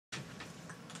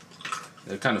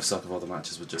It kind of suck if all the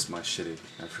matches were just my shitty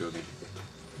F-Ryogi.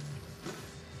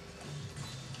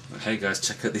 Hey guys,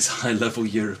 check out these high-level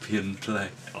European play.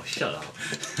 Oh, shut up.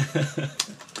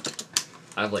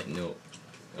 I have like no...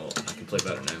 Oh, I can play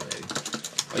better now, maybe.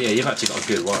 Oh yeah, you've actually got a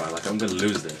good Wara. Like, I'm gonna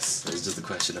lose this. It's just a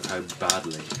question of how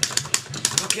badly.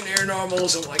 Fucking air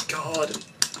normals, oh my god!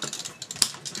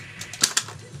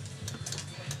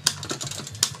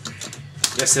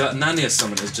 Yeah, see, that Nania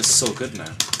summon is just so good now.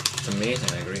 It's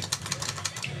amazing, I agree.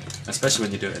 Especially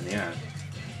when you do it in the air.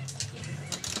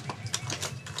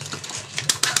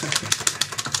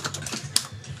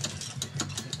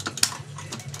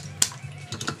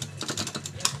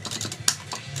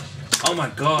 Oh my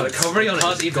god, the recovery on it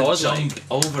can't is even godlike. jump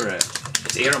over it.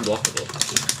 It's air unblockable.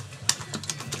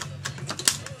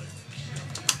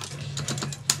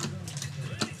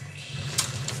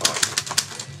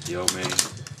 Fuck. Yo, me.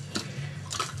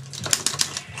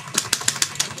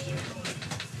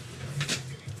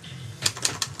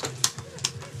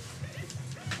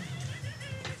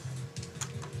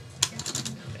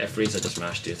 Irysa just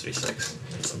mashed 236,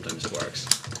 and sometimes it works.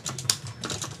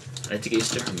 I need to get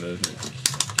used to her movement.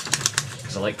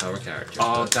 Because I like power characters.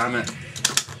 Oh, damn it.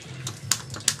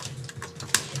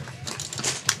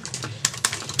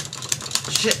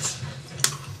 Shit!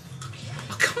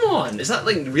 Oh, come on! Is that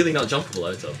like really not jumpable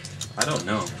out of? I don't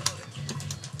know.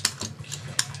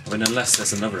 I mean, unless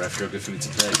there's another F-Ryogi for me to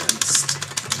play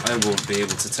against, I won't be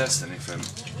able to test anything.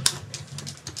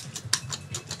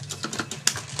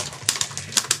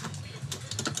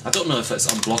 I don't know if it's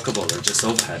unblockable or just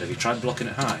overhead. Have you tried blocking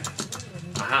it high?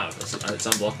 I have. It's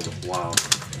unblockable. Wow.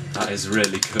 That is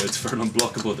really good for an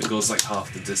unblockable that goes like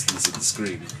half the distance of the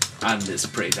screen. And it's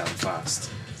pretty damn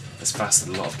fast. It's faster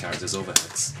than a lot of characters'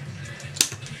 overheads.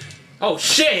 Oh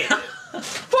shit!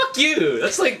 Fuck you!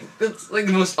 That's like the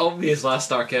most obvious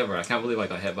last arc ever. I can't believe I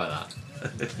got hit by that.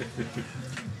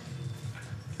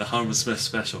 The Harmon Smith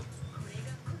special.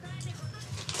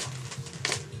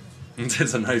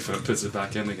 There's a knife and puts it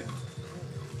back in again.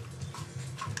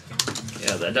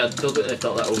 Yeah, I don't think they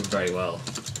thought that over very well.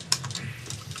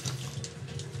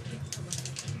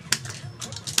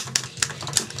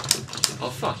 Oh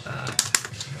fuck that.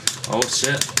 Oh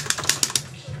shit.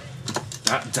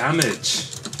 That damage.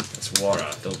 It's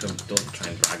Wara. Don't try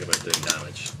and brag about doing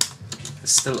damage.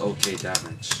 It's still okay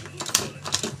damage.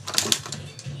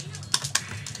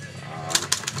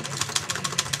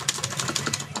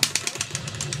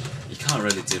 You can't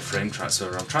really do frame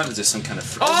transfer. I'm trying to do some kind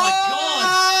of Oh my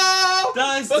god!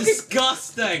 That is fucking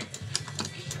disgusting!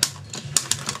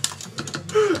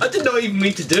 I did not even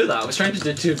mean to do that. I was trying to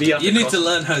do 2B after You need cross. to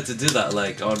learn how to do that,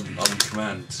 like, on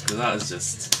command, because that is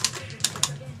just...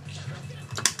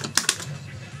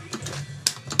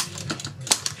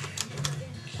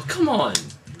 Oh, come on!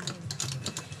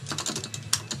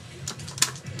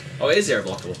 Oh, it is air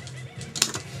blockable.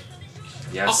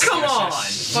 Yes, Oh, come yes, on!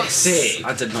 yes. Fuck's sake!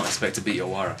 I did not expect to beat your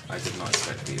Wara. I did not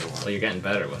expect to beat your Well, Wara. you're getting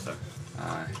better with her.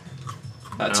 Aye.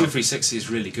 That No. 2360 is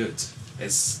really good.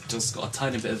 It's just got a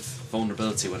tiny bit of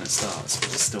vulnerability when it starts, but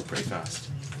it's still pretty fast.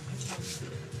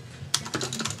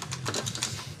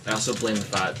 I also blame the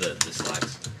fact that this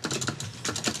lags.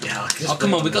 Yeah, Oh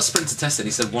come on, we got Sprint to test it and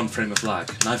he said 1 frame of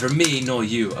lag. Neither me nor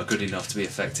you are good enough to be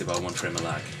effective at 1 frame of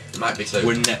lag. It might be 2.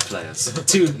 We're net players.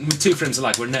 two frames of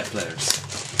lag, we're net players.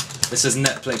 This is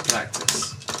net play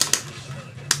practice.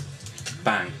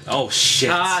 Bang. Oh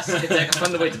shit. Ah, suck a dick. I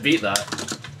found a way to beat that.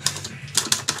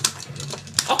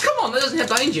 Oh, come on, that doesn't hit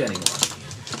behind you anymore.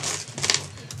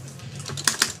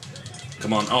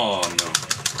 Come on, oh no.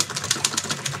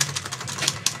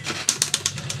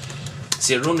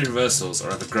 See, our only reversals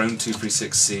are either ground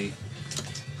 236C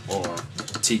or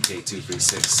TK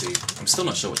 236C. I'm still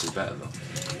not sure which is better though.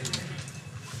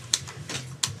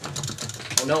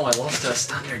 Oh no, I lost a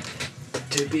standard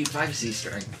 2B 5C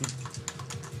string.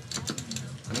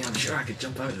 I mean, I'm sure I could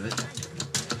jump out of it.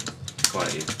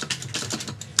 Quite easy.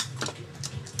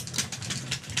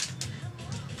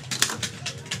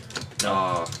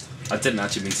 Oh, I didn't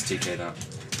actually mean to TK that.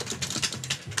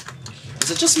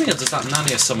 Is it just me or does that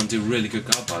Nania summon do really good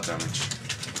guard bar damage?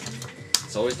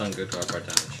 It's always done good guard bar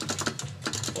damage.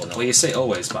 Well, no. Well, you say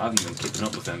always, but I haven't been keeping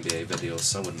up with NBA videos,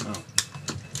 so I wouldn't know.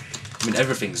 I mean,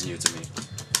 everything's new to me.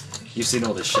 You've seen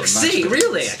all this shit. Fuck's in match sake, videos.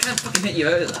 really? I can't fucking hit you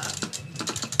out of that.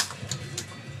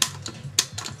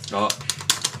 Oh.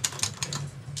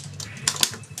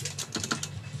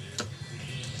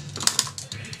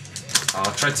 Oh,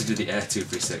 I tried to do the air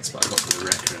 236, but I got the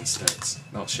wrecker instead.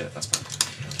 Oh shit, that's bad.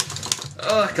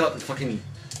 Oh, I got fucking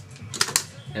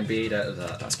MBA'd out of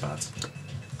that. That's bad.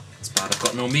 That's bad. I've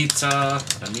got no meter.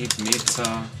 I need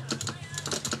meter.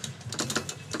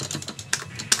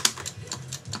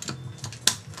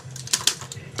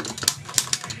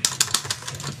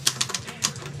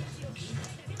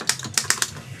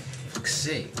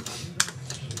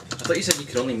 thought you said you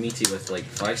could only meaty with like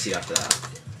 5C after that.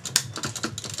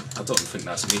 I don't think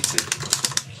that's meaty.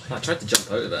 I tried to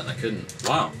jump out of it and I couldn't.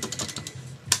 Wow.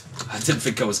 I didn't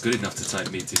think I was good enough to type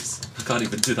meaties. I can't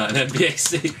even do that in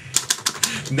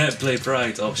NBAC. Net play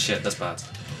pride. Oh shit, that's bad.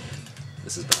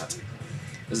 This is bad.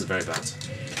 This is very bad.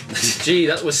 Gee,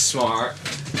 that was smart.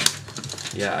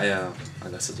 Yeah, I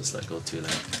guess I just let go too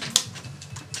late.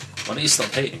 Why don't you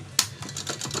stop hating?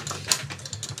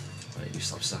 Why don't you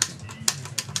stop sucking?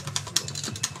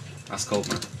 That's cold,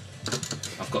 man.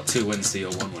 I've got 2 wins to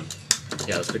your 1 win.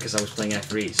 Yeah, that's because I was playing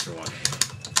F-Rees for one.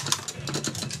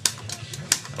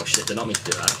 Oh shit, did not mean to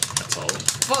do that. That's all.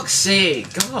 Fuck's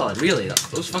sake! God, really?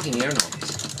 Those fucking air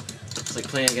knobs. It's like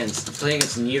playing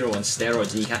against Nero on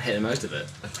steroids and you can't hit him out of it.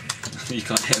 You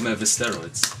can't hit him over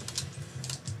steroids.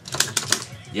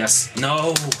 Yes.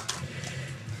 No!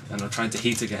 And I'm trying to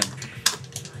heat again.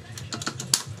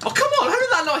 Oh come on! How did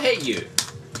that not hit you?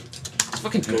 It's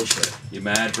fucking bullshit. You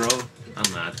mad, bro?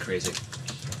 I'm mad, crazy.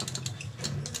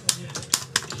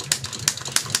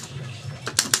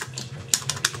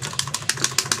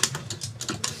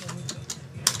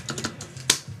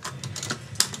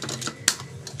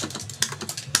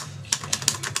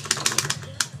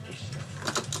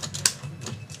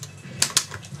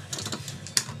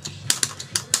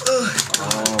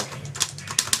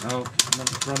 No,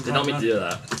 run, Did not mean to do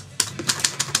that.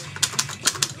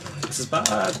 This is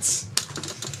bad.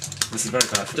 This is very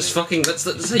bad for Just me. fucking, that's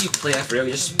how you play F-Real.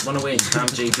 You just run away and spam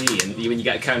JB, and when you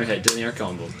get a counter hit, do an air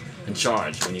combo. And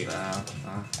charge when you...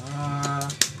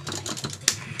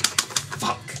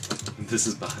 Fuck. This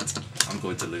is bad. I'm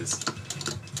going to lose.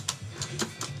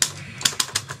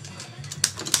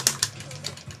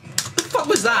 What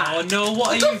was that? Oh no,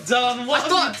 what have you done? What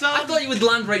have you done? I thought you would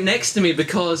land right next to me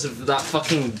because of that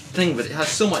fucking thing, but it has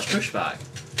so much pushback.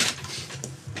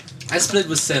 Split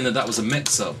was saying that was a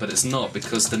mix-up, but it's not,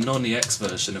 because the non-EX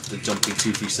version of the jumping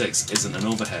 236 isn't an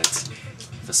overhead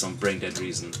for some brain-dead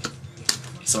reason.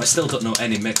 So I still don't know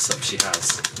any mix-up she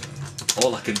has.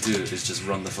 All I can do is just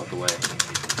run the fuck away.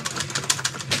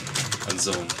 And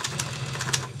zone.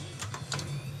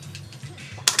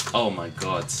 Oh my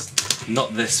god.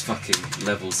 Not this fucking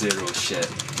level 0 shit.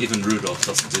 Even Rudolph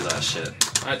doesn't do that shit.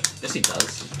 Yes he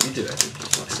does. You do it, for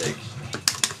fuck's sake.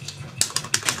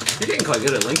 You're getting quite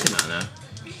good at linking that now.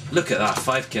 Look at that,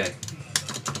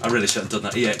 5k. I really should have done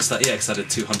that EX. That EX added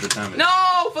 200 damage. No!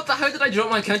 How did I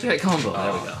drop my counter hit combo?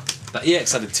 There we go. That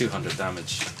EX added 200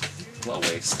 damage. What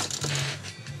a waste.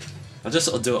 I just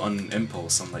sort of do it on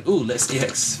impulse. I'm like, ooh, let's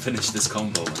EX finish this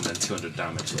combo, and then 200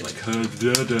 damage. I'm like, herf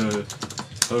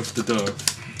the derf.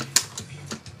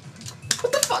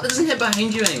 What the fuck? That doesn't hit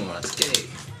behind you anymore. That's gay.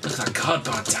 Look at that card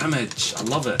bar damage. I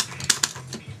love it.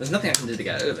 There's nothing I can do to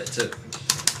get out of it, too.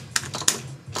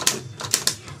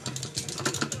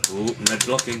 Ooh, red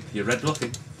blocking. You're red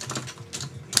blocking.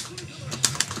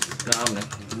 No, I'm not.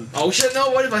 Oh shit, no,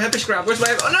 what if I have fish grab? Where's my...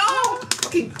 Oh no!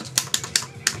 Fucking...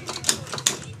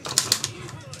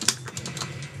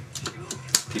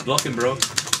 Keep blocking, bro.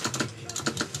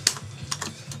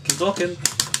 Keep blocking.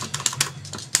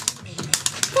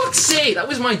 Fuck's sake, that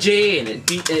was my J and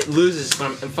it loses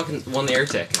when I'm fucking won the air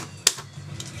tech.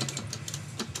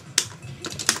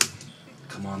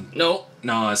 Come on. No.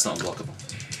 No, it's not unblockable.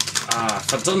 Ah,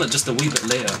 if I'd done that just a wee bit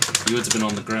later, you would have been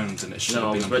on the ground and it should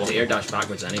No, I have was been about to air unblockable. dash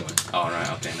backwards anyway. Oh, right,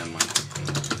 okay, never mind.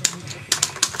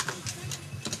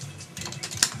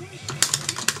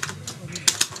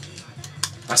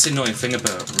 That's the annoying thing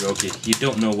about Ryogi. You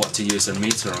don't know what to use a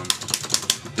meter on,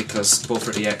 because both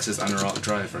her EXs and her arc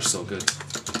drive are so good.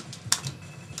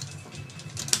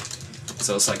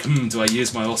 So it's like, do I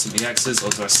use my awesome EXs or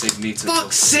do I save meter?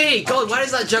 Fuck's sake! God, why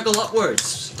does that juggle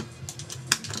upwards?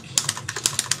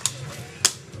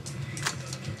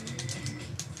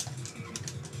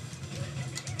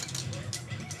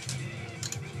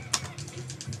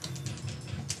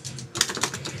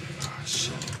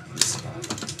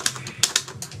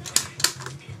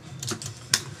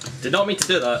 Did not mean to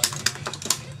do that.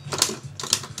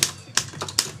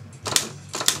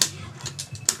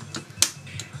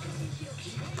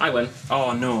 I win.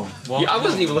 Oh no. What? Yeah, I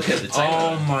wasn't even looking at the time.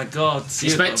 Oh my god.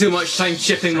 You spent too much time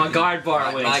chipping my guard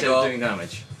bar away instead of doing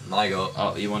damage. My go.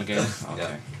 Oh, you want to go?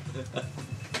 Okay.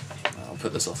 I'll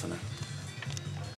put this off for now.